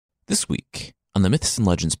This week, on the Myths and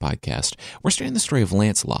Legends podcast, we're starting the story of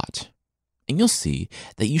Lancelot, and you'll see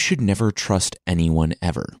that you should never trust anyone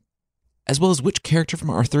ever, as well as which character from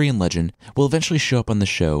Arthurian legend will eventually show up on the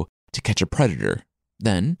show to catch a predator.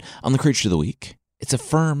 Then, on the Creature of the Week, it's a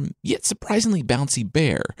firm, yet surprisingly bouncy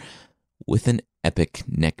bear with an epic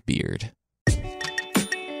neckbeard.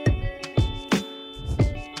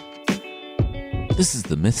 This is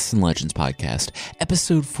the Myths and Legends podcast,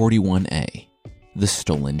 episode 41A, The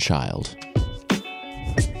Stolen Child.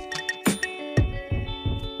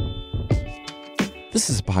 This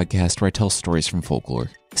is a podcast where I tell stories from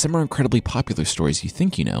folklore. Some are incredibly popular stories you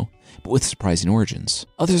think you know, but with surprising origins.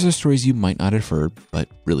 Others are stories you might not have heard, but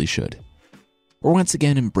really should. We're once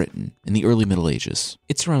again in Britain, in the early Middle Ages.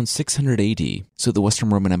 It's around 600 AD, so the Western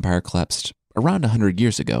Roman Empire collapsed around 100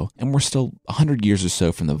 years ago, and we're still 100 years or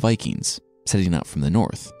so from the Vikings, setting out from the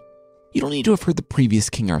north. You don't need to have heard the previous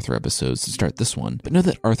King Arthur episodes to start this one, but know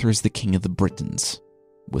that Arthur is the king of the Britons,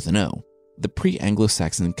 with an O, the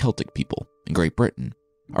pre-Anglo-Saxon and Celtic people in Great Britain.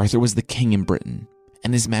 Arthur was the king in Britain,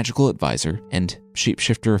 and his magical advisor and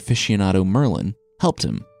shapeshifter aficionado Merlin helped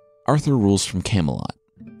him. Arthur rules from Camelot,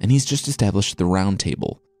 and he's just established the Round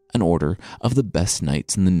Table, an order of the best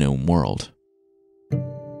knights in the known world.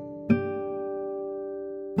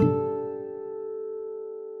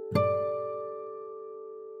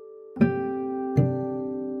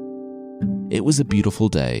 It was a beautiful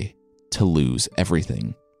day to lose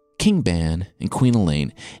everything. King Ban and Queen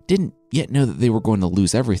Elaine didn't yet know that they were going to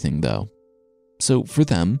lose everything, though. So for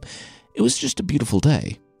them, it was just a beautiful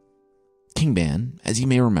day. King Ban, as you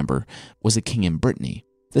may remember, was a king in Brittany,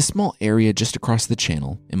 the small area just across the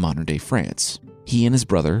channel in modern-day France. He and his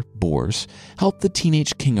brother, Bors, helped the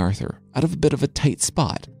teenage King Arthur out of a bit of a tight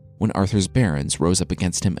spot when Arthur's barons rose up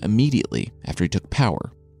against him immediately after he took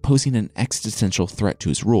power, posing an existential threat to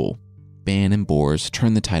his rule. Ban and Bors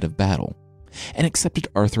turned the tide of battle and accepted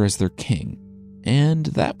Arthur as their king, and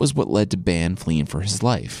that was what led to Ban fleeing for his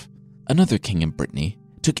life. Another king in Brittany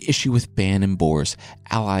took issue with Ban and Bors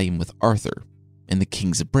allying with Arthur and the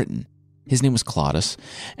kings of Britain. His name was Claudius,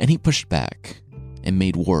 and he pushed back and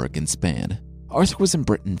made war against Ban. Arthur was in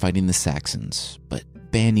Britain fighting the Saxons, but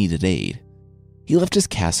Ban needed aid. He left his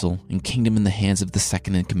castle and kingdom in the hands of the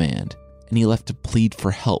second in command, and he left to plead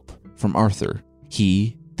for help from Arthur.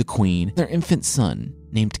 He, the queen, their infant son,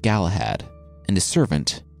 named Galahad, and his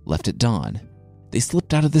servant left at dawn. They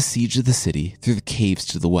slipped out of the siege of the city through the caves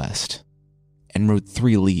to the west, and rode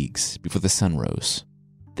 3 leagues before the sun rose.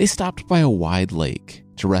 They stopped by a wide lake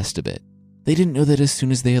to rest a bit. They didn't know that as soon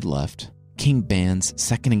as they had left, King Ban's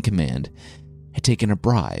second-in-command had taken a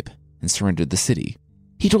bribe and surrendered the city.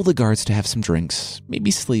 He told the guards to have some drinks, maybe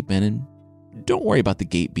sleep in, and don't worry about the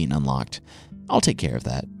gate being unlocked. I'll take care of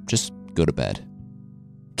that. Just go to bed.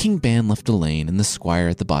 King Ban left Elaine and the squire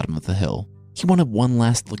at the bottom of the hill. He wanted one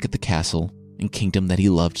last look at the castle and kingdom that he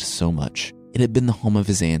loved so much. It had been the home of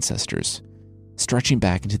his ancestors, stretching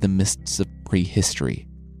back into the mists of prehistory.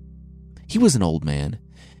 He was an old man,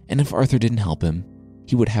 and if Arthur didn't help him,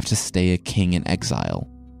 he would have to stay a king in exile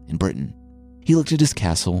in Britain. He looked at his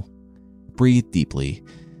castle, breathed deeply,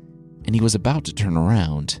 and he was about to turn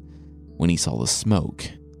around when he saw the smoke.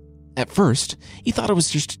 At first, he thought it was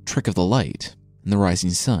just a trick of the light and the rising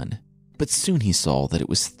sun, but soon he saw that it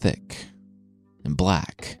was thick and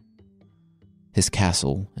black. His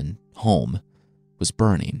castle and home was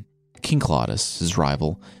burning. King Claudius, his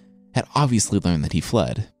rival, had obviously learned that he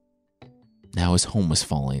fled. Now his home was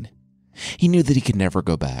falling. He knew that he could never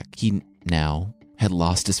go back. He now had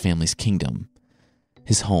lost his family's kingdom,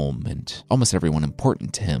 his home, and almost everyone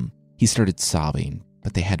important to him. He started sobbing,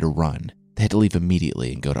 but they had to run. They had to leave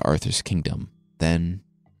immediately and go to Arthur's kingdom. Then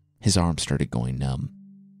his arms started going numb.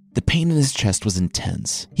 The pain in his chest was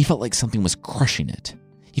intense. He felt like something was crushing it.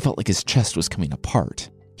 He felt like his chest was coming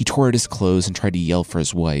apart. He tore at his clothes and tried to yell for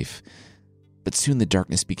his wife, but soon the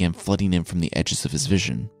darkness began flooding in from the edges of his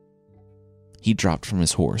vision. He dropped from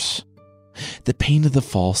his horse. The pain of the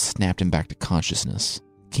fall snapped him back to consciousness.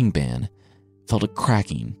 King Ban felt a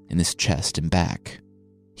cracking in his chest and back.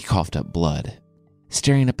 He coughed up blood,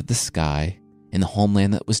 staring up at the sky in the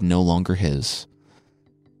homeland that was no longer his.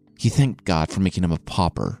 He thanked God for making him a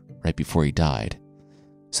pauper right before he died,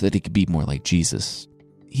 so that he could be more like Jesus.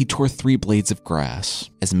 He tore 3 blades of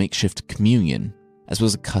grass as a makeshift communion, as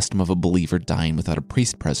was a custom of a believer dying without a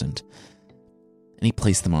priest present, and he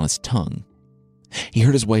placed them on his tongue. He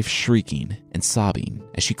heard his wife shrieking and sobbing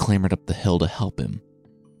as she clambered up the hill to help him.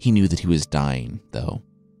 He knew that he was dying, though.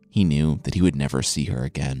 He knew that he would never see her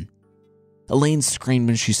again. Elaine screamed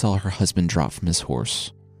when she saw her husband drop from his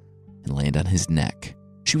horse and land on his neck.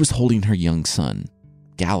 She was holding her young son,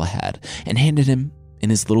 Galahad, and handed him in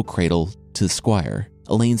his little cradle to the squire,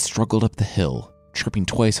 Elaine struggled up the hill, tripping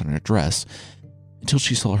twice on her dress, until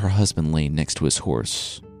she saw her husband laying next to his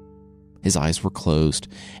horse. His eyes were closed,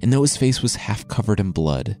 and though his face was half covered in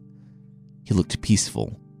blood, he looked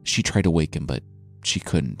peaceful. She tried to wake him, but she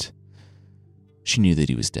couldn't. She knew that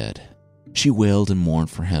he was dead. She wailed and mourned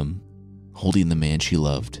for him, holding the man she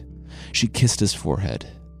loved. She kissed his forehead.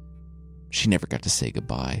 She never got to say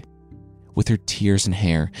goodbye. With her tears and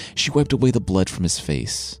hair, she wiped away the blood from his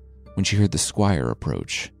face when she heard the squire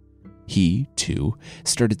approach. He, too,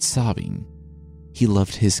 started sobbing. He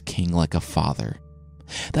loved his king like a father.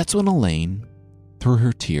 That's when Elaine, through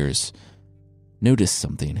her tears, noticed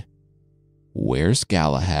something. "Where's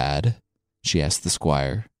Galahad?" she asked the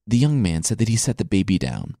squire. The young man said that he set the baby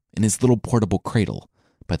down in his little portable cradle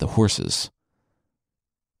by the horses.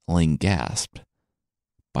 Elaine gasped.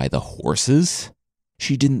 By the horses?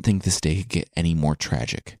 She didn't think this day could get any more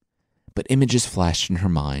tragic, but images flashed in her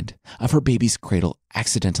mind of her baby's cradle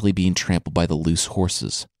accidentally being trampled by the loose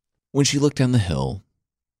horses. When she looked down the hill,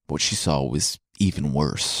 what she saw was even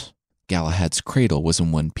worse. Galahad's cradle was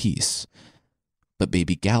in one piece, but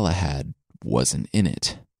baby Galahad wasn't in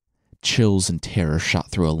it. Chills and terror shot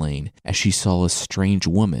through Elaine as she saw a strange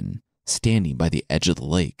woman standing by the edge of the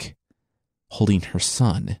lake, holding her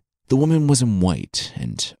son. The woman was in white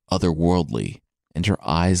and otherworldly, and her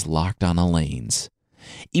eyes locked on Elaine's.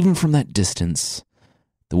 Even from that distance,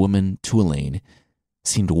 the woman, to Elaine,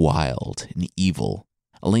 seemed wild and evil.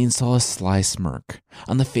 Elaine saw a sly smirk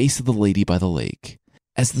on the face of the lady by the lake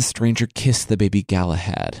as the stranger kissed the baby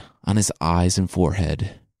Galahad on his eyes and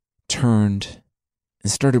forehead, turned,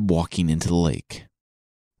 and started walking into the lake.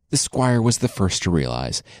 The squire was the first to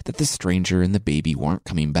realize that the stranger and the baby weren't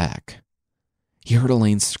coming back. He heard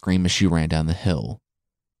Elaine scream as she ran down the hill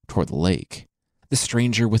toward the lake. The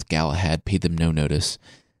stranger with Galahad paid them no notice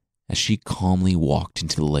as she calmly walked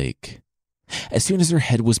into the lake. As soon as her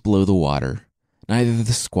head was below the water, neither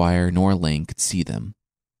the squire nor Elaine could see them.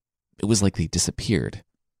 It was like they disappeared.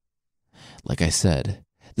 Like I said,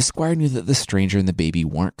 the squire knew that the stranger and the baby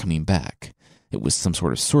weren't coming back. It was some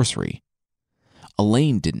sort of sorcery.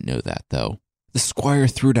 Elaine didn't know that, though. The squire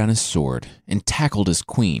threw down his sword and tackled his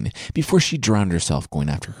queen before she drowned herself going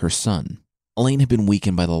after her son. Elaine had been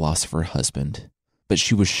weakened by the loss of her husband, but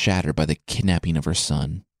she was shattered by the kidnapping of her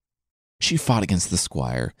son. She fought against the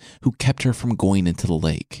squire, who kept her from going into the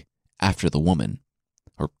lake after the woman,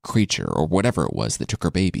 or creature, or whatever it was that took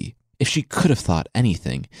her baby. If she could have thought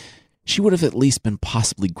anything, she would have at least been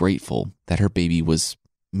possibly grateful that her baby was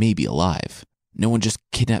maybe alive. No one just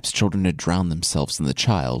kidnaps children to drown themselves in the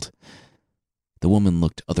child. The woman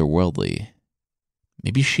looked otherworldly.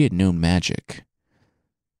 Maybe she had known magic.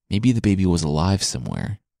 Maybe the baby was alive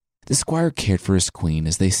somewhere. The squire cared for his queen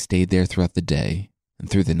as they stayed there throughout the day and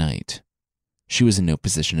through the night. She was in no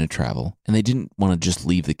position to travel, and they didn't want to just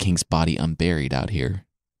leave the king's body unburied out here.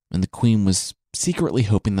 And the queen was secretly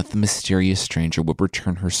hoping that the mysterious stranger would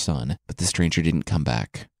return her son, but the stranger didn't come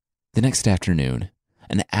back. The next afternoon,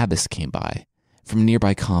 an abbess came by from a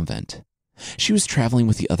nearby convent. She was traveling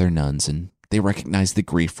with the other nuns, and they recognized the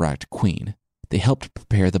grief-racked queen. They helped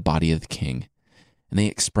prepare the body of the king, and they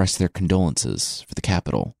expressed their condolences for the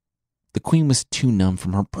capital. The queen was too numb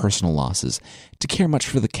from her personal losses to care much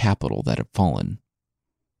for the capital that had fallen,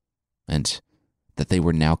 and that they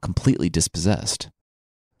were now completely dispossessed.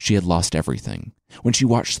 She had lost everything when she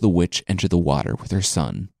watched the witch enter the water with her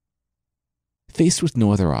son. Faced with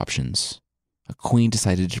no other options, a queen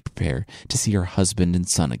decided to prepare to see her husband and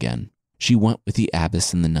son again. She went with the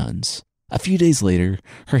abbess and the nuns. A few days later,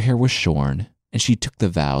 her hair was shorn, and she took the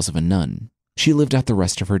vows of a nun. She lived out the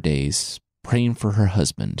rest of her days, praying for her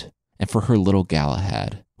husband and for her little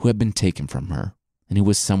Galahad, who had been taken from her, and who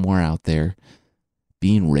was somewhere out there,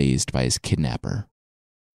 being raised by his kidnapper.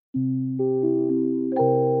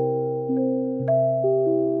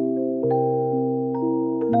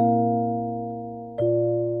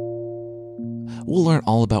 We'll learn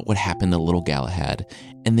all about what happened to little Galahad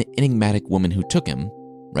and the enigmatic woman who took him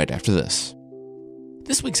right after this.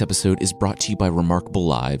 This week's episode is brought to you by Remarkable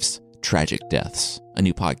Lives, Tragic Deaths, a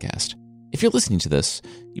new podcast. If you're listening to this,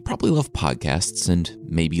 you probably love podcasts and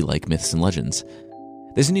maybe like myths and legends.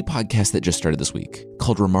 There's a new podcast that just started this week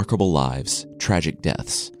called Remarkable Lives, Tragic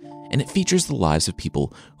Deaths, and it features the lives of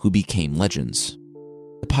people who became legends.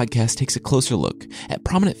 The podcast takes a closer look at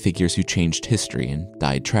prominent figures who changed history and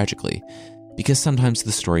died tragically, because sometimes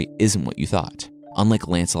the story isn't what you thought. Unlike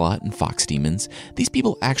Lancelot and Fox Demons, these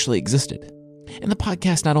people actually existed. And the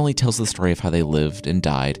podcast not only tells the story of how they lived and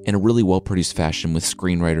died in a really well-produced fashion with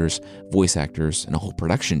screenwriters, voice actors, and a whole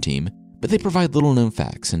production team, but they provide little-known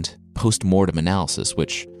facts and post-mortem analysis,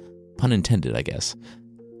 which Pun intended, I guess.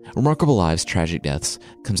 Remarkable Lives, Tragic Deaths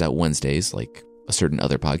comes out Wednesdays, like a certain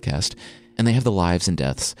other podcast, and they have the lives and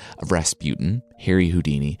deaths of Rasputin, Harry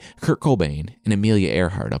Houdini, Kurt Cobain, and Amelia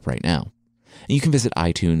Earhart up right now. And you can visit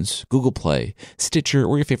iTunes, Google Play, Stitcher,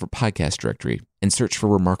 or your favorite podcast directory and search for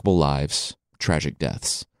Remarkable Lives, Tragic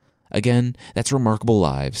Deaths. Again, that's Remarkable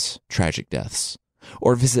Lives, Tragic Deaths.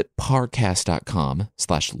 Or visit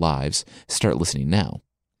parcast.com/lives. Start listening now.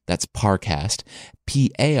 That's Parcast,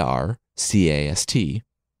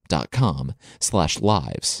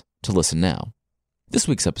 PARCAST.com/lives to listen now. This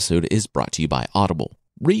week's episode is brought to you by Audible.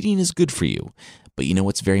 Reading is good for you, but you know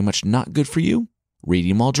what's very much not good for you?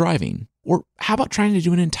 Reading while driving. Or how about trying to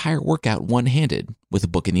do an entire workout one-handed with a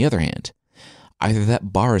book in the other hand? Either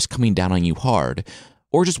that bar is coming down on you hard,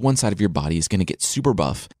 or just one side of your body is going to get super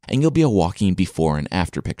buff and you'll be a walking before and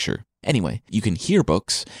after picture. Anyway, you can hear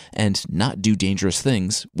books and not do dangerous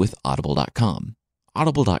things with Audible.com.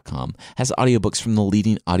 Audible.com has audiobooks from the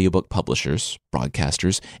leading audiobook publishers,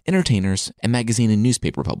 broadcasters, entertainers, and magazine and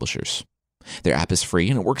newspaper publishers. Their app is free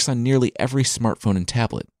and it works on nearly every smartphone and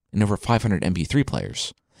tablet and over 500 MP3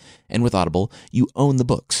 players. And with Audible, you own the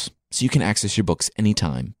books, so you can access your books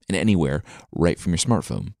anytime and anywhere right from your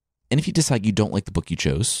smartphone. And if you decide you don't like the book you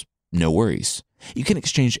chose, no worries. You can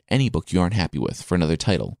exchange any book you aren't happy with for another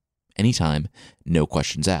title. Anytime, no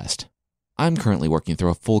questions asked. I'm currently working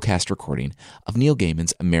through a full cast recording of Neil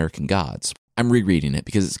Gaiman's American Gods. I'm rereading it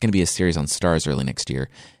because it's going to be a series on Starz early next year,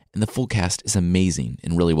 and the full cast is amazing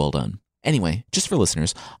and really well done. Anyway, just for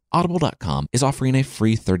listeners, Audible.com is offering a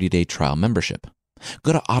free 30-day trial membership.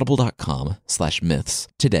 Go to audible.com/myths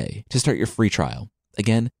today to start your free trial.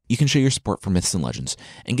 Again, you can show your support for Myths and Legends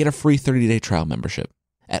and get a free 30-day trial membership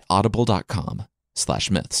at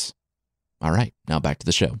audible.com/myths. All right, now back to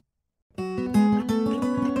the show.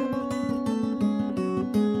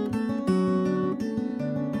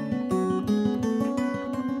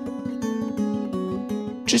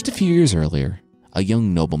 Just a few years earlier, a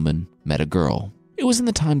young nobleman met a girl. It was in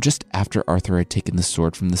the time just after Arthur had taken the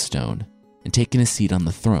sword from the stone and taken a seat on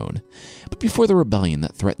the throne, but before the rebellion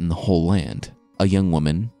that threatened the whole land. A young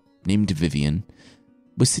woman named Vivian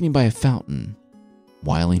was sitting by a fountain,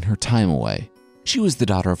 whiling her time away. She was the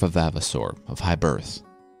daughter of a Vavasor of high birth,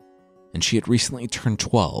 and she had recently turned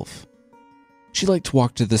 12. She liked to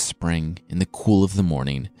walk to the spring in the cool of the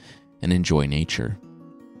morning and enjoy nature.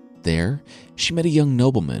 There, she met a young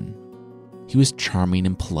nobleman. He was charming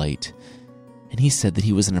and polite, and he said that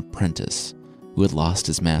he was an apprentice who had lost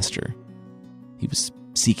his master. He was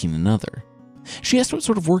seeking another. She asked what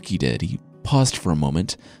sort of work he did. He paused for a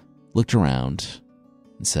moment, looked around,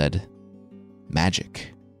 and said,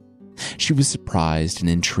 "Magic." She was surprised and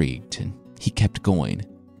intrigued, and he kept going.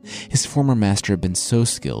 His former master had been so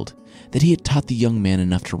skilled that he had taught the young man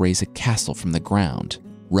enough to raise a castle from the ground,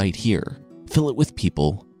 right here, fill it with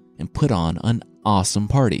people, and put on an awesome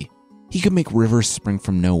party. He could make rivers spring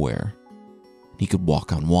from nowhere. He could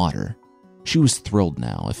walk on water. She was thrilled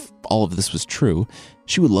now. If all of this was true,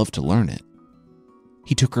 she would love to learn it.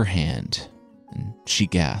 He took her hand, and she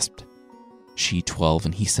gasped. She 12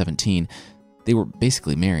 and he 17. They were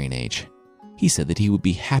basically marrying age. He said that he would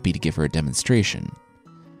be happy to give her a demonstration,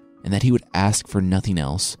 and that he would ask for nothing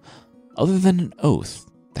else other than an oath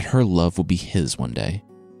that her love would be his one day.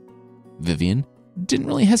 Vivian didn't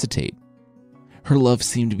really hesitate. Her love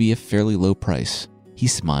seemed to be a fairly low price. He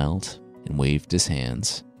smiled and waved his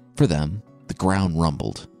hands. For them, the ground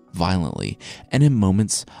rumbled violently, and in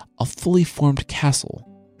moments, a fully formed castle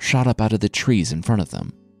shot up out of the trees in front of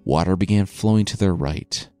them. Water began flowing to their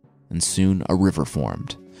right, and soon a river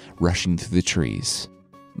formed, rushing through the trees.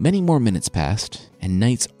 Many more minutes passed, and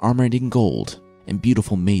knights armored in gold and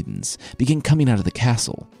beautiful maidens began coming out of the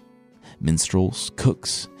castle. Minstrels,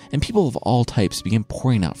 cooks, and people of all types began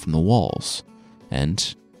pouring out from the walls,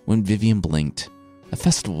 and when Vivian blinked, a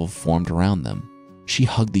festival formed around them. She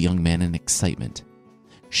hugged the young man in excitement.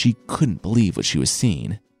 She couldn't believe what she was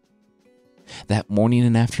seeing. That morning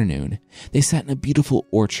and afternoon, they sat in a beautiful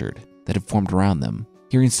orchard that had formed around them,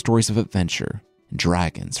 hearing stories of adventure and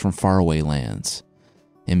dragons from faraway lands,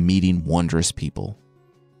 and meeting wondrous people.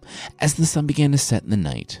 As the sun began to set in the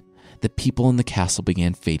night, the people in the castle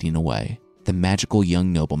began fading away. The magical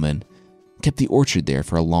young nobleman kept the orchard there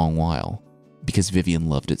for a long while, because Vivian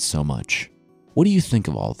loved it so much. "What do you think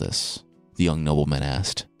of all this?" the young nobleman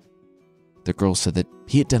asked. The girl said that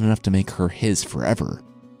he had done enough to make her his forever.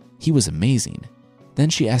 He was amazing. Then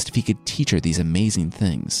she asked if he could teach her these amazing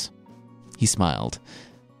things. He smiled.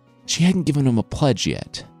 She hadn't given him a pledge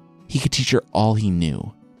yet. He could teach her all he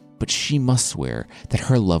knew, but she must swear that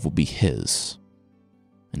her love would be his,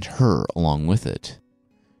 and her along with it.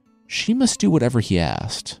 She must do whatever he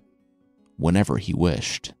asked. whenever he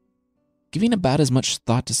wished. Giving about as much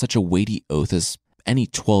thought to such a weighty oath as any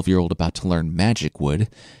 12-year-old about to learn magic would,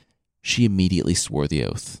 she immediately swore the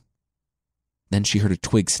oath. Then she heard a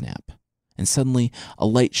twig snap, and suddenly a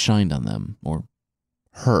light shined on them, or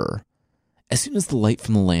her. As soon as the light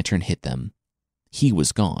from the lantern hit them, he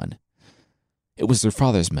was gone. It was their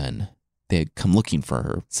father's men. They had come looking for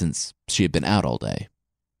her since she had been out all day.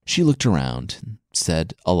 She looked around and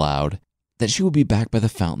said aloud that she would be back by the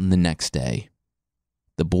fountain the next day.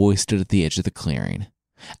 The boy stood at the edge of the clearing,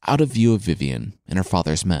 out of view of Vivian and her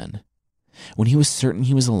father's men. When he was certain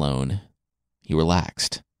he was alone, he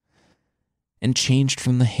relaxed and changed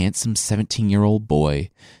from the handsome 17-year-old boy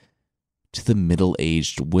to the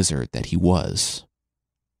middle-aged wizard that he was.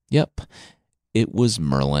 Yep, it was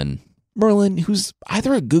Merlin. Merlin, who's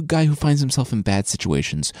either a good guy who finds himself in bad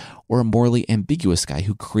situations or a morally ambiguous guy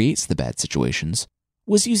who creates the bad situations,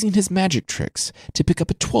 was using his magic tricks to pick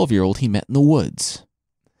up a 12-year-old he met in the woods.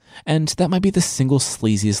 And that might be the single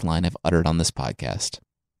sleaziest line I've uttered on this podcast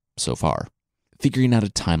so far. Figuring out a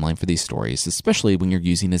timeline for these stories, especially when you're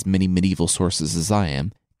using as many medieval sources as I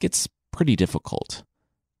am, gets pretty difficult.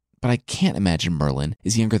 But I can't imagine Merlin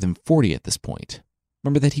is younger than 40 at this point.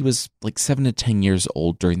 Remember that he was like 7 to 10 years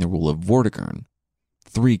old during the rule of Vortigern,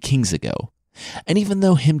 3 kings ago. And even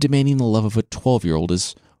though him demanding the love of a 12-year-old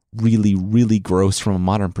is really, really gross from a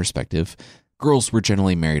modern perspective, girls were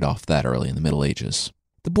generally married off that early in the Middle Ages.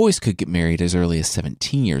 The boys could get married as early as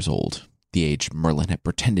 17 years old, the age Merlin had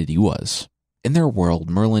pretended he was. In their world,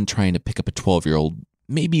 Merlin trying to pick up a 12-year-old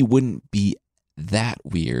maybe wouldn't be that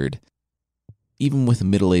weird, even with a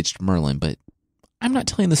middle-aged Merlin, but I'm not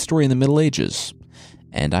telling the story in the Middle Ages,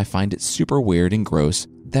 and I find it super weird and gross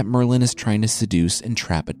that Merlin is trying to seduce and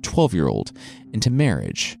trap a 12-year-old into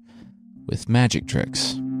marriage with magic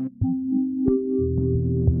tricks.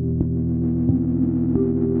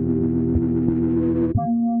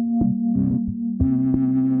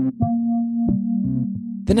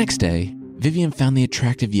 The next day, Vivian found the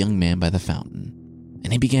attractive young man by the fountain,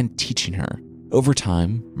 and he began teaching her. Over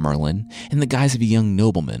time, Merlin, in the guise of a young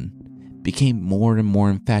nobleman, became more and more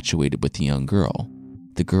infatuated with the young girl.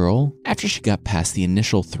 The girl, after she got past the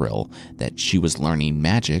initial thrill that she was learning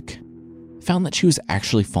magic, found that she was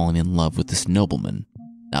actually falling in love with this nobleman.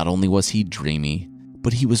 Not only was he dreamy,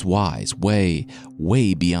 but he was wise, way,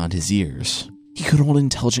 way beyond his years. He could hold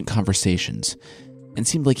intelligent conversations, and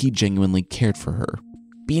seemed like he genuinely cared for her.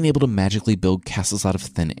 Being able to magically build castles out of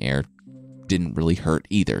thin air didn't really hurt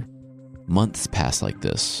either. Months passed like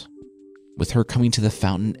this, with her coming to the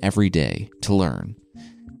fountain every day to learn,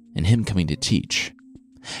 and him coming to teach.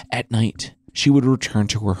 At night, she would return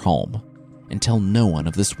to her home and tell no one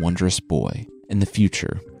of this wondrous boy and the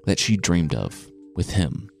future that she dreamed of with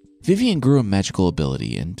him. Vivian grew a magical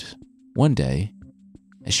ability, and one day,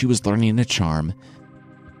 as she was learning a charm,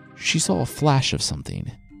 she saw a flash of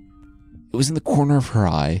something. It was in the corner of her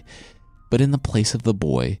eye, but in the place of the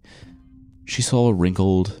boy, she saw a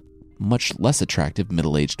wrinkled, much less attractive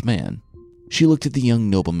middle-aged man. She looked at the young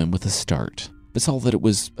nobleman with a start, but saw that it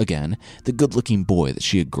was, again, the good-looking boy that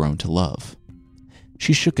she had grown to love.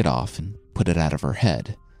 She shook it off and put it out of her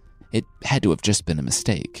head. It had to have just been a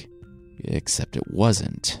mistake. Except it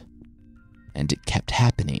wasn't. And it kept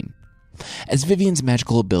happening. As Vivian's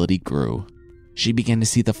magical ability grew, she began to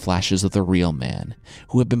see the flashes of the real man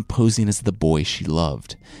who had been posing as the boy she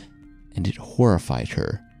loved, and it horrified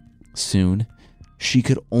her. Soon, she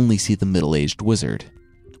could only see the middle-aged wizard.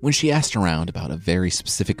 When she asked around about a very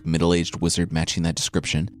specific middle-aged wizard matching that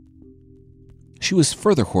description, she was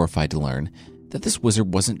further horrified to learn that this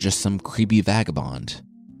wizard wasn't just some creepy vagabond,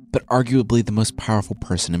 but arguably the most powerful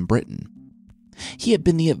person in Britain. He had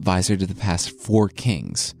been the advisor to the past 4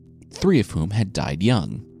 kings, 3 of whom had died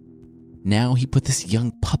young. Now he put this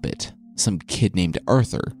young puppet, some kid named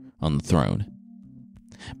Arthur, on the throne.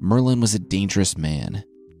 Merlin was a dangerous man,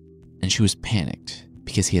 and she was panicked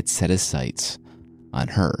because he had set his sights on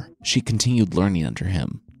her. She continued learning under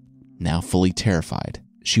him. Now fully terrified,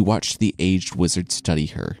 she watched the aged wizard study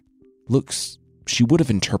her. Looks she would have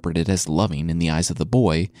interpreted as loving in the eyes of the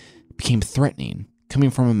boy became threatening,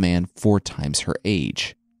 coming from a man 4 times her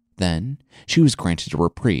age. Then she was granted a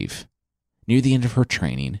reprieve. Near the end of her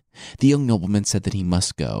training, the young nobleman said that he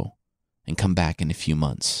must go and come back in a few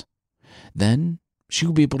months. Then she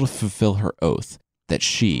would be able to fulfill her oath that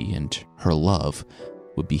she and her love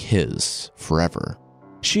would be his forever.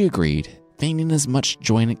 She agreed, feigning as much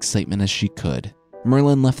joy and excitement as she could.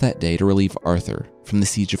 Merlin left that day to relieve Arthur from the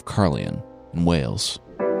siege of Carlion in Wales.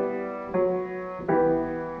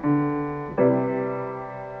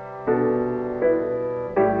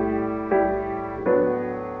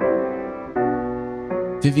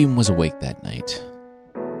 Vivian was awake that night.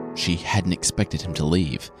 She hadn't expected him to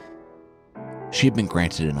leave. She had been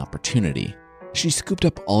granted an opportunity. She scooped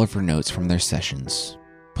up all of her notes from their sessions,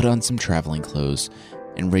 put on some traveling clothes,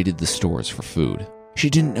 and raided the stores for food. She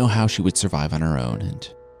didn't know how she would survive on her own,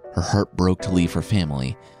 and her heart broke to leave her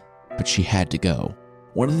family, but she had to go.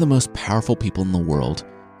 One of the most powerful people in the world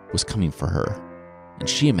was coming for her, and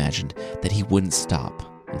she imagined that he wouldn't stop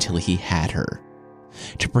until he had her.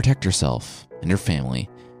 To protect herself and her family,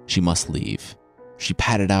 she must leave. She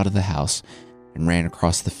padded out of the house and ran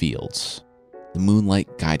across the fields, the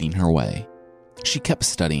moonlight guiding her way. She kept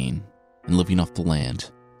studying and living off the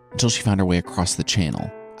land until she found her way across the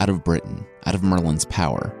channel, out of Britain, out of Merlin's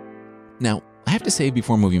power. Now, I have to say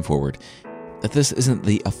before moving forward that this isn't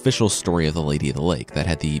the official story of the Lady of the Lake that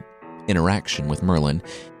had the interaction with Merlin.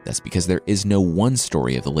 That's because there is no one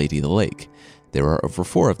story of the Lady of the Lake. There are over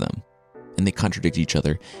 4 of them, and they contradict each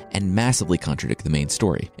other and massively contradict the main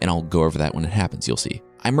story, and I'll go over that when it happens, you'll see.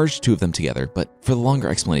 I merged 2 of them together, but for the longer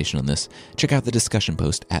explanation on this, check out the discussion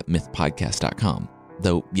post at mythpodcast.com.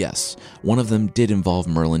 Though, yes, one of them did involve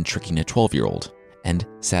Merlin tricking a 12-year-old, and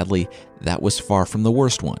sadly, that was far from the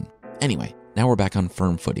worst one. Anyway, now we're back on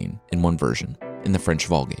firm footing in one version, in the French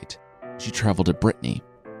Vulgate. She traveled to Brittany.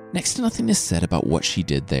 Next to nothing is said about what she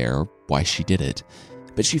did there or why she did it,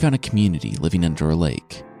 but she found a community living under a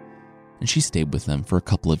lake, and she stayed with them for a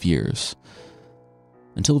couple of years,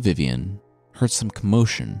 until Vivian heard some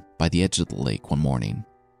commotion by the edge of the lake one morning.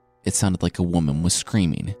 It sounded like a woman was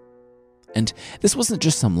screaming. And this wasn't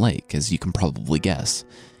just some lake, as you can probably guess.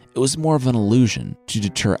 It was more of an illusion to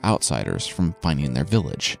deter outsiders from finding their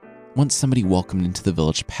village. Once somebody welcomed into the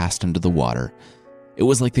village passed under the water, it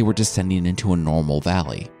was like they were descending into a normal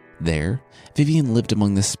valley. There, Vivian lived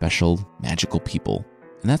among this special, magical people,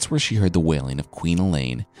 and that's where she heard the wailing of Queen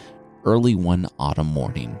Elaine early one autumn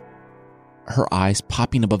morning. Her eyes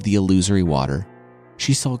popping above the illusory water,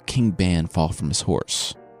 she saw King Ban fall from his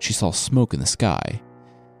horse. She saw smoke in the sky,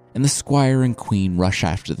 and the squire and queen rush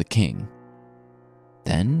after the king.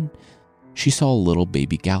 Then, she saw little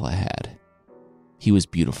baby Galahad. He was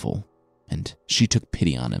beautiful, and she took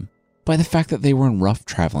pity on him. By the fact that they were in rough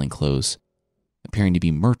traveling clothes, appearing to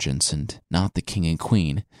be merchants and not the king and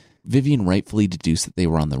queen, Vivian rightfully deduced that they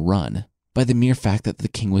were on the run. By the mere fact that the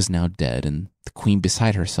king was now dead and the queen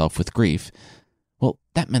beside herself with grief, well,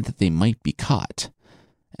 that meant that they might be caught,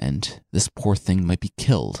 and this poor thing might be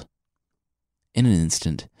killed. In an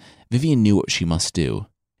instant, Vivian knew what she must do.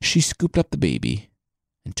 She scooped up the baby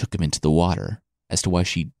and took him into the water. As to why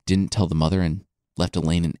she didn't tell the mother and left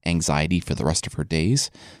Elaine in anxiety for the rest of her days,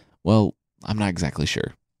 well, I'm not exactly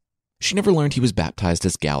sure. She never learned he was baptized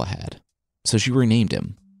as Galahad, so she renamed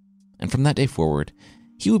him. And from that day forward,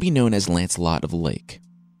 he would be known as Lancelot of the Lake.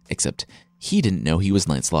 Except he didn't know he was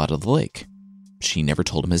Lancelot of the Lake. She never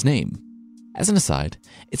told him his name. As an aside,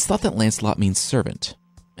 it's thought that Lancelot means servant,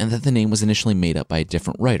 and that the name was initially made up by a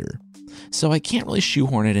different writer, so I can't really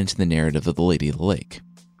shoehorn it into the narrative of the Lady of the Lake.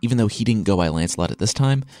 Even though he didn't go by Lancelot at this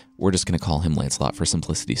time, we're just going to call him Lancelot for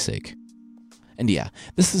simplicity's sake. And yeah,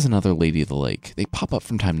 this is another Lady of the Lake. They pop up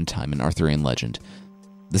from time to time in Arthurian legend.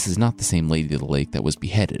 This is not the same Lady of the Lake that was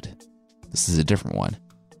beheaded. This is a different one.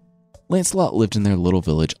 Lancelot lived in their little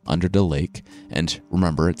village under the lake, and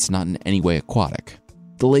remember, it's not in any way aquatic.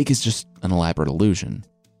 The lake is just an elaborate illusion,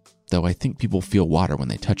 though I think people feel water when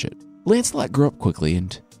they touch it. Lancelot grew up quickly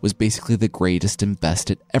and was basically the greatest and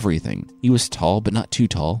best at everything. He was tall but not too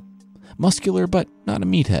tall, muscular but not a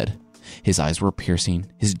meathead. His eyes were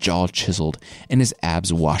piercing, his jaw chiseled, and his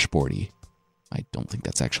abs washboardy. I don't think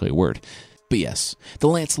that's actually a word. But yes, the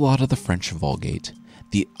Lancelot of the French Vulgate,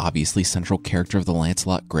 the obviously central character of the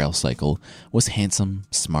Lancelot Grail cycle, was handsome,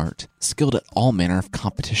 smart, skilled at all manner of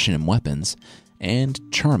competition and weapons, and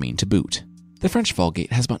charming to boot. The French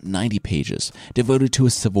Vulgate has about 90 pages devoted to a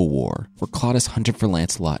civil war where Claudius hunted for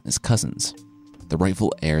Lancelot and his cousins, the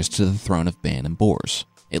rightful heirs to the throne of Ban and Bors.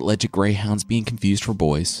 It led to greyhounds being confused for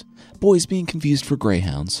boys, boys being confused for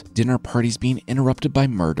greyhounds, dinner parties being interrupted by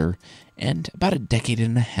murder, and about a decade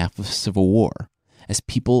and a half of civil war, as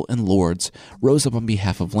people and lords rose up on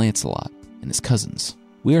behalf of Lancelot and his cousins.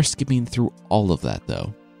 We are skipping through all of that,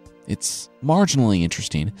 though. It's marginally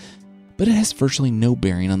interesting, but it has virtually no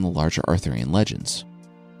bearing on the larger Arthurian legends.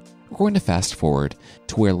 We're going to fast forward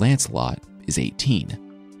to where Lancelot is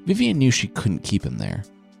 18. Vivian knew she couldn't keep him there,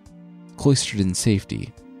 cloistered in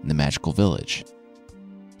safety in the magical village.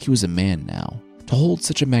 He was a man now. To hold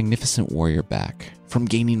such a magnificent warrior back from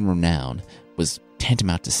gaining renown was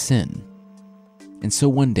tantamount to sin. And so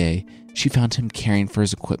one day, she found him caring for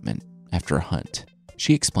his equipment after a hunt.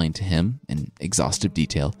 She explained to him, in exhaustive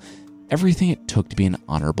detail, everything it took to be an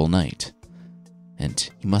honorable knight. and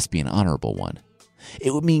he must be an honorable one.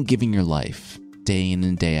 It would mean giving your life, day in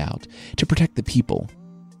and day out, to protect the people,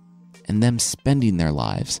 and them spending their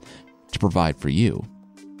lives to provide for you.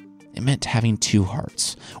 It meant having two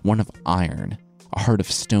hearts, one of iron, a heart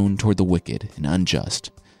of stone toward the wicked and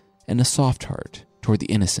unjust, and a soft heart toward the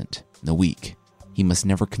innocent and the weak. He must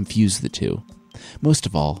never confuse the two. Most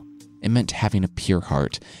of all, it meant having a pure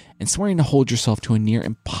heart and swearing to hold yourself to a near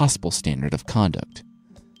impossible standard of conduct.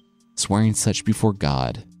 Swearing such before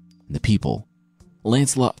God and the people.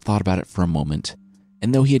 Lancelot thought about it for a moment,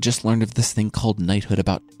 and though he had just learned of this thing called knighthood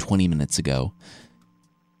about 20 minutes ago,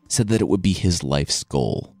 said that it would be his life's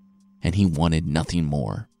goal, and he wanted nothing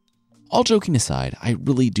more. All joking aside, I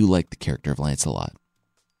really do like the character of Lancelot.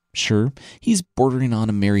 Sure, he's bordering on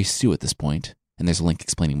a Mary Sue at this point, and there's a link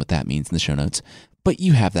explaining what that means in the show notes, but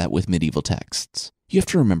you have that with medieval texts. You have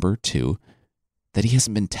to remember, too, that he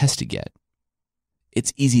hasn't been tested yet.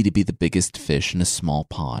 It's easy to be the biggest fish in a small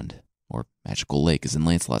pond, or magical lake as in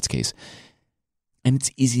Lancelot's case, and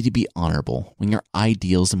it's easy to be honorable when your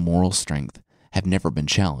ideals and moral strength have never been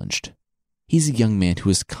challenged. He's a young man who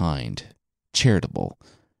is kind, charitable,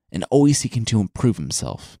 and always seeking to improve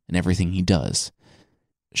himself in everything he does.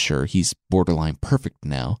 Sure, he's borderline perfect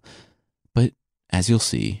now, but as you'll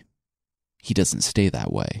see, he doesn't stay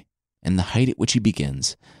that way, and the height at which he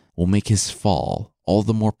begins will make his fall all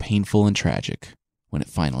the more painful and tragic when it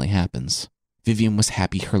finally happens. Vivienne was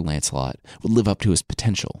happy her Lancelot would live up to his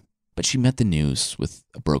potential, but she met the news with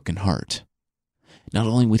a broken heart. Not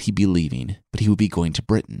only would he be leaving, but he would be going to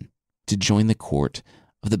Britain to join the court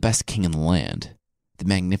of the best king in the land, the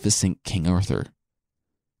magnificent King Arthur.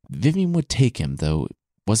 Vivienne would take him, though it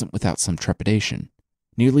wasn't without some trepidation.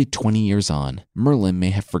 Nearly 20 years on, Merlin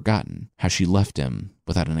may have forgotten how she left him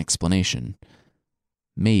without an explanation.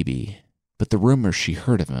 Maybe, but the rumors she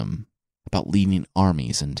heard of him, about leading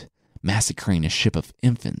armies and massacring a ship of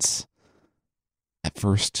infants. At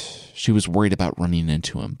first, she was worried about running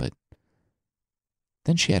into him, but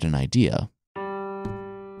then she had an idea.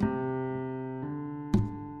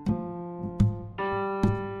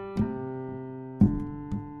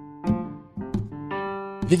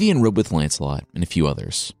 Vivienne rode with Lancelot and a few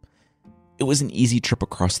others. It was an easy trip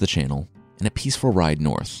across the channel and a peaceful ride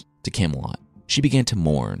north to Camelot. She began to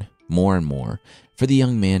mourn, more and more, for the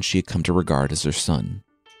young man she had come to regard as her son.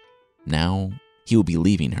 Now, he would be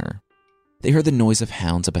leaving her. They heard the noise of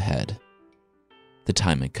hounds up ahead. The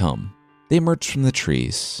time had come. They emerged from the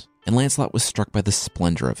trees, and Lancelot was struck by the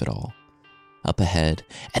splendor of it all. Up ahead,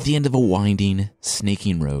 at the end of a winding,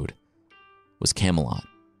 snaking road, was Camelot.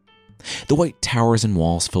 The white towers and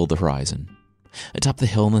walls filled the horizon. Atop the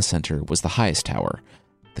hill in the center was the highest tower,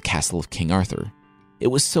 the castle of King Arthur. It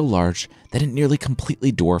was so large that it nearly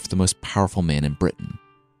completely dwarfed the most powerful man in Britain,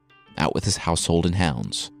 out with his household and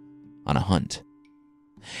hounds, on a hunt.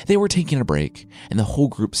 They were taking a break, and the whole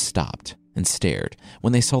group stopped and stared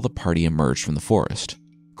when they saw the party emerge from the forest.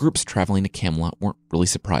 Groups traveling to Camelot weren't really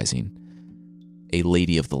surprising. A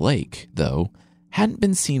Lady of the Lake, though, hadn't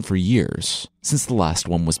been seen for years, since the last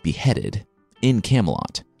one was beheaded in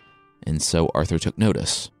Camelot, and so Arthur took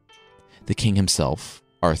notice. The king himself,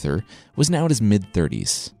 Arthur, was now in his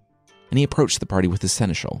mid-30s, and he approached the party with his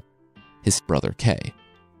seneschal, his brother Kay.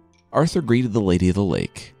 Arthur greeted the Lady of the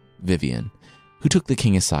Lake, Vivienne, who took the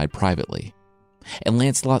king aside privately, and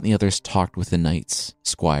Lancelot and the others talked with the knights,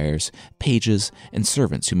 squires, pages, and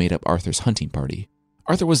servants who made up Arthur's hunting party.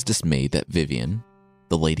 Arthur was dismayed that Vivienne,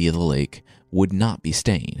 the Lady of the Lake, would not be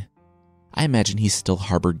staying. I imagine he still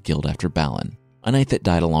harbored guilt after Balin, a knight that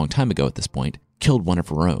died a long time ago at this point, killed one of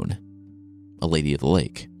her own, a Lady of the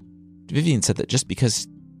Lake. Vivienne said that just because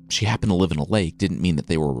she happened to live in a lake didn't mean that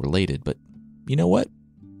they were related, but you know what?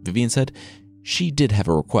 Vivienne said she did have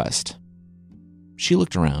a request. She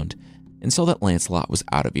looked around and saw that Lancelot was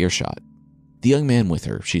out of earshot. The young man with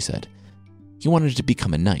her, she said, he wanted to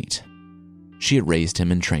become a knight. She had raised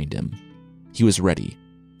him and trained him. He was ready.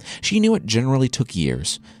 She knew it generally took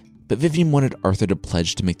years, but Vivienne wanted Arthur to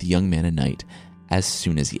pledge to make the young man a knight as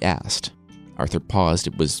soon as he asked. Arthur paused.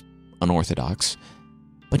 It was unorthodox,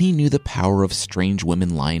 but he knew the power of strange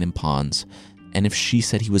women lying in ponds, and if she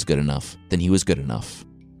said he was good enough, then he was good enough.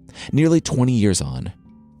 Nearly 20 years on,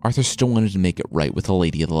 Arthur still wanted to make it right with the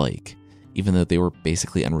Lady of the Lake, even though they were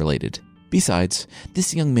basically unrelated. Besides,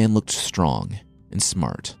 this young man looked strong and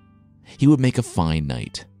smart. He would make a fine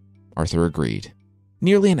knight. Arthur agreed.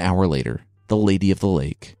 Nearly an hour later, the Lady of the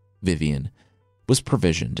Lake, Vivienne, was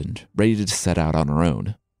provisioned and ready to set out on her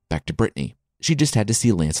own, back to Brittany. She just had to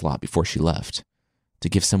see Lancelot before she left, to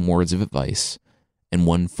give some words of advice and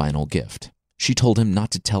one final gift. She told him not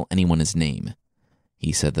to tell anyone his name.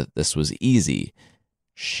 He said that this was easy,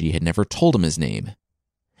 She had never told him his name.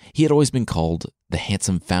 He had always been called the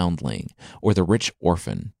handsome foundling or the rich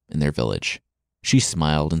orphan in their village. She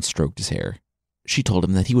smiled and stroked his hair. She told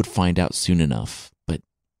him that he would find out soon enough, but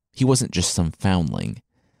he wasn't just some foundling.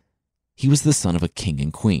 He was the son of a king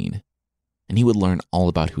and queen, and he would learn all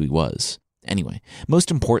about who he was. Anyway,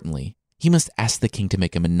 most importantly, he must ask the king to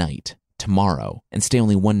make him a knight tomorrow and stay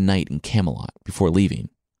only one night in Camelot before leaving.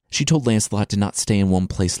 She told Lancelot to not stay in one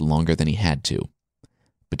place longer than he had to,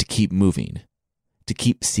 but to keep moving, to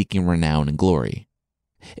keep seeking renown and glory.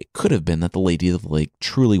 It could have been that the Lady of the Lake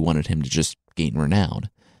truly wanted him to just gain renown,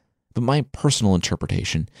 but my personal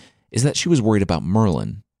interpretation is that she was worried about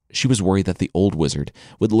Merlin. She was worried that the old wizard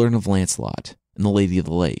would learn of Lancelot and the Lady of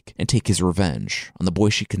the Lake and take his revenge on the boy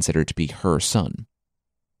she considered to be her son.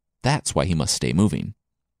 That's why he must stay moving.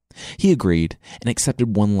 He agreed and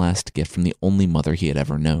accepted one last gift from the only mother he had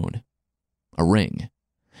ever known. A ring.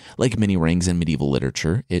 Like many rings in medieval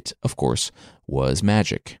literature, it, of course, was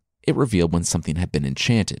magic. It revealed when something had been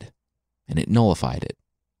enchanted, and it nullified it.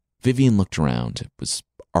 Vivian looked around. It was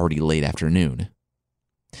already late afternoon.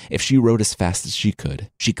 If she rode as fast as she could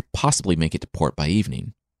possibly make it to port by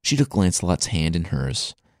evening. She took Lancelot's hand in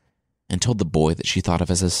hers and told the boy that she thought of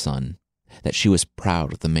as a son that she was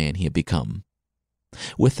proud of the man he had become.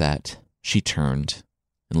 With that, she turned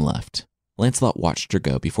and left. Lancelot watched her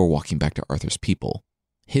go before walking back to Arthur's people.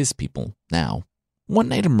 His people, now. One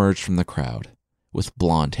knight emerged from the crowd with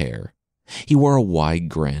blonde hair. He wore a wide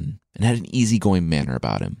grin and had an easygoing manner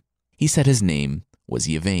about him. He said his name was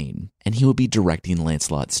Yvain, and he would be directing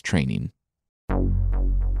Lancelot's training.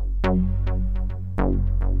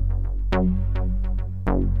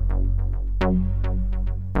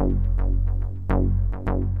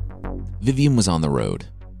 Vivian was on the road,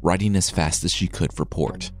 riding as fast as she could for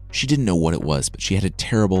port. She didn't know what it was, but she had a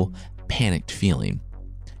terrible, panicked feeling.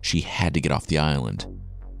 She had to get off the island.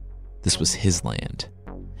 This was his land,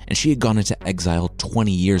 and she had gone into exile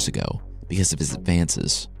 20 years ago because of his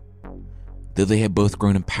advances. Though they had both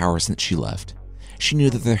grown in power since she left, she knew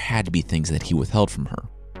that there had to be things that he withheld from her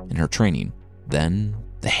in her training. Then,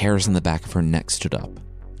 the hairs on the back of her neck stood up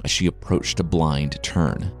as she approached a blind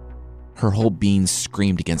turn. Her whole being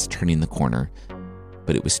screamed against turning the corner,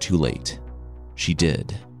 but it was too late. She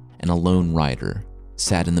did, and a lone rider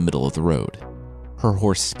sat in the middle of the road. Her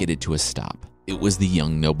horse skidded to a stop. It was the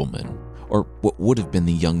young nobleman, or what would have been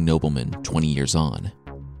the young nobleman 20 years on.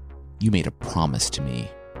 "You made a promise to me,"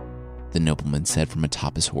 the nobleman said from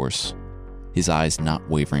atop his horse, his eyes not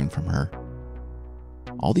wavering from her.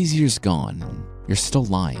 "All these years gone, and you're still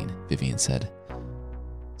lying," Vivian said.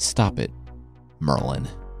 "Stop it, Merlin."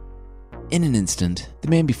 In an instant, the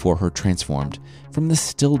man before her transformed from the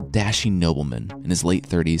still dashing nobleman in his late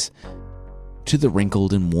 30s to the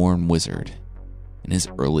wrinkled and worn wizard in his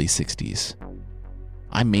early 60s.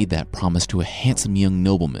 "I made that promise to a handsome young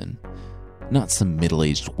nobleman, not some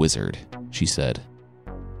middle-aged wizard," she said.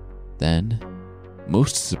 Then,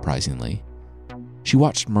 most surprisingly, she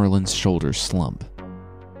watched Merlin's shoulders slump.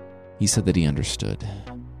 He said that he understood.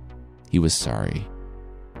 He was sorry.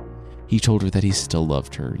 He told her that he still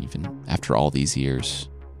loved her even after all these years,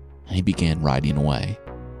 and he began riding away.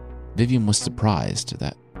 Vivian was surprised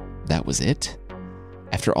that was it.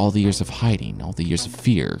 After all the years of hiding, all the years of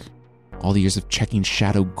fear, all the years of checking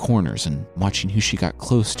shadowed corners and watching who she got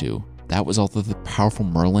close to, that was all that the powerful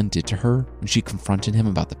Merlin did to her when she confronted him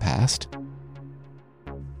about the past?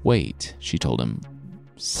 "Wait," she told him.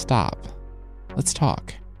 "Stop. Let's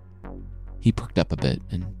talk." He perked up a bit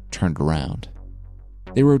and turned around.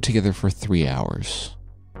 They rode together for 3 hours.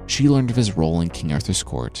 She learned of his role in King Arthur's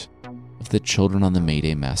court, of the children on the May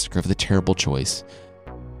Day massacre, of the terrible choice,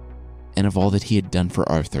 and of all that he had done for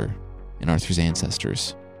Arthur and Arthur's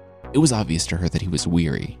ancestors. It was obvious to her that he was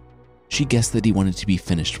weary. She guessed that he wanted to be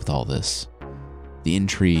finished with all this. The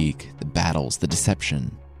intrigue, the battles, the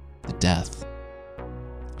deception, the death.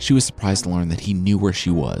 She was surprised to learn that he knew where she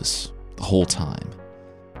was the whole time,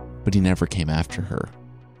 but he never came after her.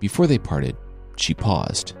 Before they parted, she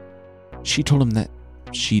paused. She told him that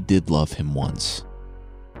she did love him once.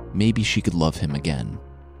 Maybe she could love him again,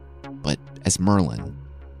 but as Merlin,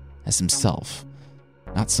 as himself,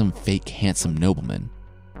 not some fake handsome nobleman.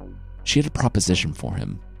 She had a proposition for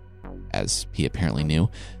him. As he apparently knew,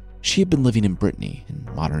 she had been living in Brittany, in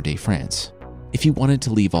modern-day France. If he wanted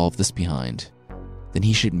to leave all of this behind, then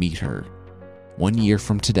he should meet her 1 year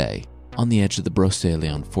from today on the edge of the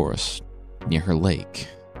Brocéliande forest near her lake.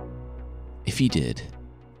 If he did,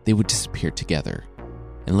 they would disappear together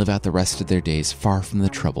and live out the rest of their days far from the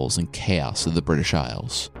troubles and chaos of the British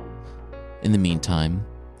Isles. In the meantime,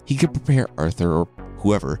 he could prepare Arthur or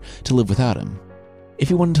whoever to live without him. If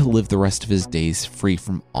he wanted to live the rest of his days free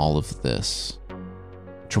from all of this,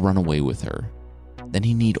 to run away with her, then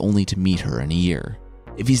he need only to meet her in a year.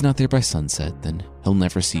 If he's not there by sunset, then he'll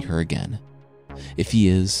never see her again. If he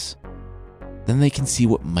is, then they can see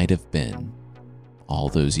what might have been all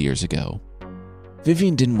those years ago.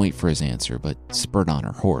 Vivian didn't wait for his answer, but spurred on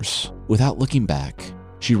her horse. Without looking back,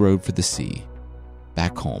 she rode for the sea,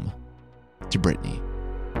 back home to Brittany.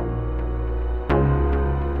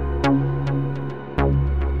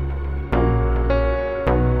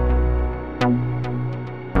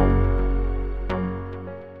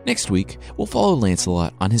 Next week, we'll follow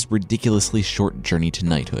Lancelot on his ridiculously short journey to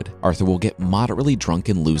knighthood. Arthur will get moderately drunk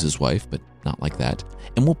and lose his wife, but not like that.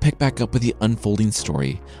 And we'll pick back up with the unfolding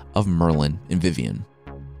story of Merlin and Vivian.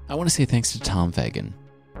 I want to say thanks to Tom Fagan,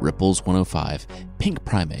 Ripples105, Pink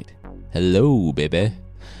Primate, hello baby,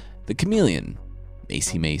 The Chameleon,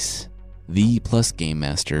 Macy Mace, The Plus Game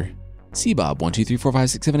Master,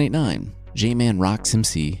 Cbob123456789, J-Man Rocks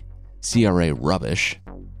MC, CRA Rubbish,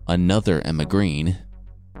 Another Emma Green,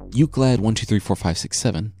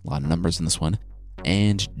 Euclid12345667, a lot of numbers in this one,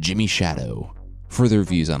 and Jimmy Shadow for the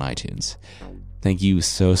reviews on iTunes. Thank you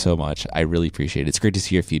so much. I really appreciate it. It's great to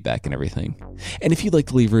see your feedback and everything. And if you'd like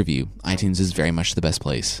to leave a review, iTunes is very much the best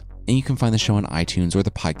place. And you can find the show on iTunes or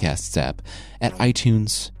the podcasts app at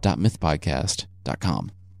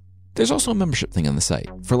itunes.mythpodcast.com. There's also a membership thing on the site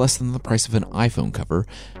for less than the price of an iPhone cover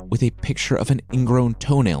with a picture of an ingrown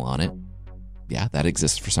toenail on it. Yeah, that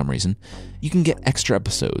exists for some reason. You can get extra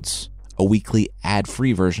episodes, a weekly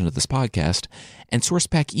ad-free version of this podcast, and source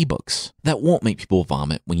pack ebooks that won't make people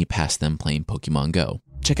vomit when you pass them playing Pokemon Go.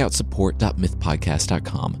 Check out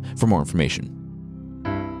support.mythpodcast.com for more information.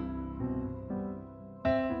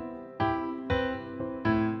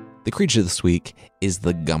 The creature this week is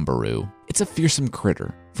the Gumberoo. It's a fearsome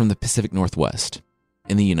critter from the Pacific Northwest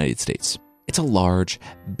in the United States. It's a large,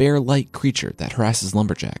 bear-like creature that harasses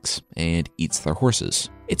lumberjacks and eats their horses.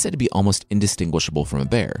 It's said to be almost indistinguishable from a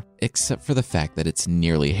bear, except for the fact that it's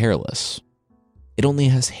nearly hairless. It only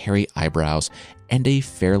has hairy eyebrows and a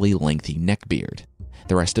fairly lengthy neck beard.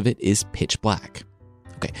 The rest of it is pitch black.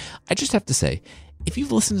 Okay, I just have to say, if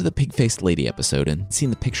you've listened to the Pig-Faced Lady episode and seen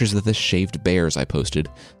the pictures of the shaved bears I posted,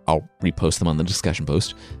 I'll repost them on the discussion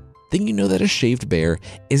post, then you know that a shaved bear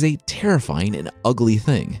is a terrifying and ugly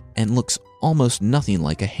thing and looks almost nothing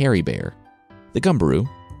like a hairy bear. The Gumberoo,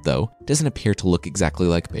 though, doesn't appear to look exactly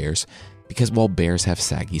like bears because while bears have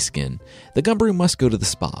saggy skin, the Gumberoo must go to the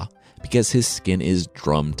spa because his skin is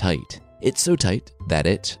drum tight. It's so tight that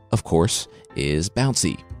it, of course, is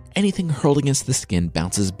bouncy. Anything hurled against the skin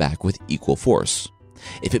bounces back with equal force.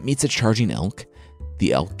 If it meets a charging elk,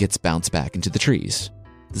 the elk gets bounced back into the trees.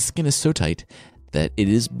 The skin is so tight that it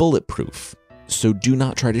is bulletproof, so do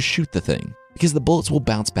not try to shoot the thing, because the bullets will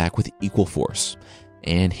bounce back with equal force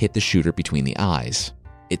and hit the shooter between the eyes.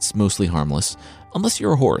 It's mostly harmless, unless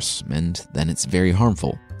you're a horse, and then it's very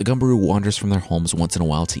harmful. The Gumberoo wanders from their homes once in a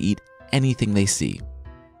while to eat anything they see.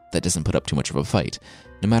 That doesn't put up too much of a fight.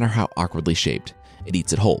 No matter how awkwardly shaped, it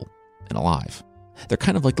eats it whole and alive. They're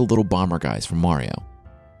kind of like the little bomber guys from Mario,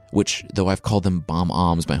 which, though I've called them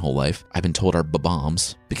bomb-oms my whole life, I've been told are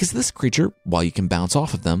ba-bombs, because this creature, while you can bounce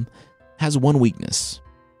off of them, has one weakness.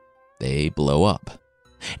 They blow up.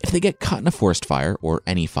 If they get caught in a forest fire, or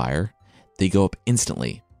any fire, they go up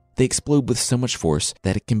instantly. They explode with so much force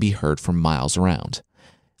that it can be heard from miles around,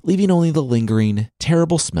 leaving only the lingering,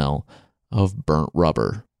 terrible smell of burnt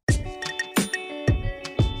rubber.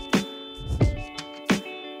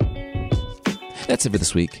 That's it for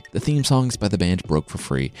this week. The theme song is by the band Broke for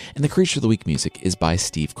Free, and the Creature of the Week music is by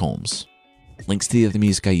Steve Combs. Links to the other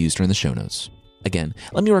music I used are in the show notes. Again,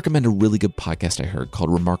 let me recommend a really good podcast I heard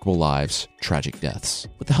called Remarkable Lives, Tragic Deaths.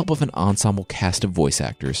 With the help of an ensemble cast of voice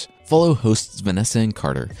actors, follow hosts Vanessa and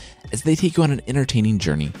Carter as they take you on an entertaining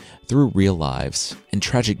journey through real lives and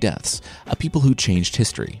tragic deaths of people who changed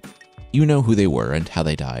history. You know who they were and how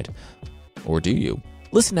they died. Or do you?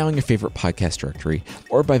 Listen now in your favorite podcast directory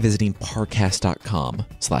or by visiting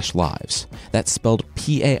parcast.com/lives. That's spelled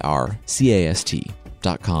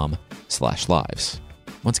PARCAST.com/lives.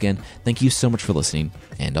 Once again, thank you so much for listening,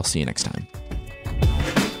 and I'll see you next time.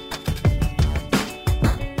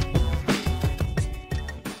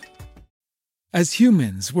 As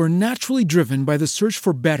humans, we're naturally driven by the search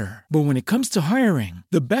for better. But when it comes to hiring,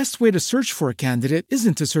 the best way to search for a candidate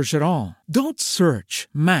isn't to search at all. Don't search,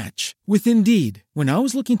 match with Indeed. When I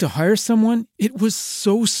was looking to hire someone, it was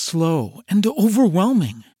so slow and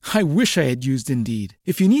overwhelming. I wish I had used Indeed.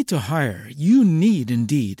 If you need to hire, you need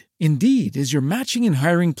Indeed. Indeed is your matching and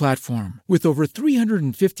hiring platform with over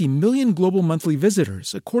 350 million global monthly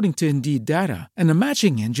visitors, according to Indeed data, and a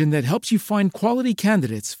matching engine that helps you find quality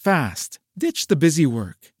candidates fast. Ditch the busy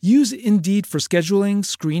work. Use Indeed for scheduling,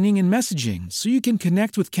 screening, and messaging so you can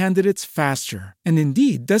connect with candidates faster. And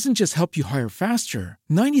Indeed doesn't just help you hire faster.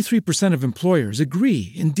 93% of employers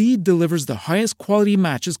agree Indeed delivers the highest quality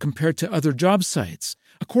matches compared to other job sites,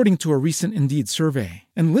 according to a recent Indeed survey.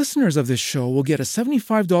 And listeners of this show will get a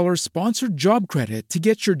 $75 sponsored job credit to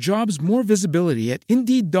get your jobs more visibility at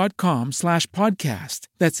Indeed.com/podcast.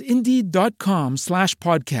 That's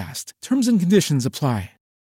Indeed.com/podcast. Terms and conditions apply.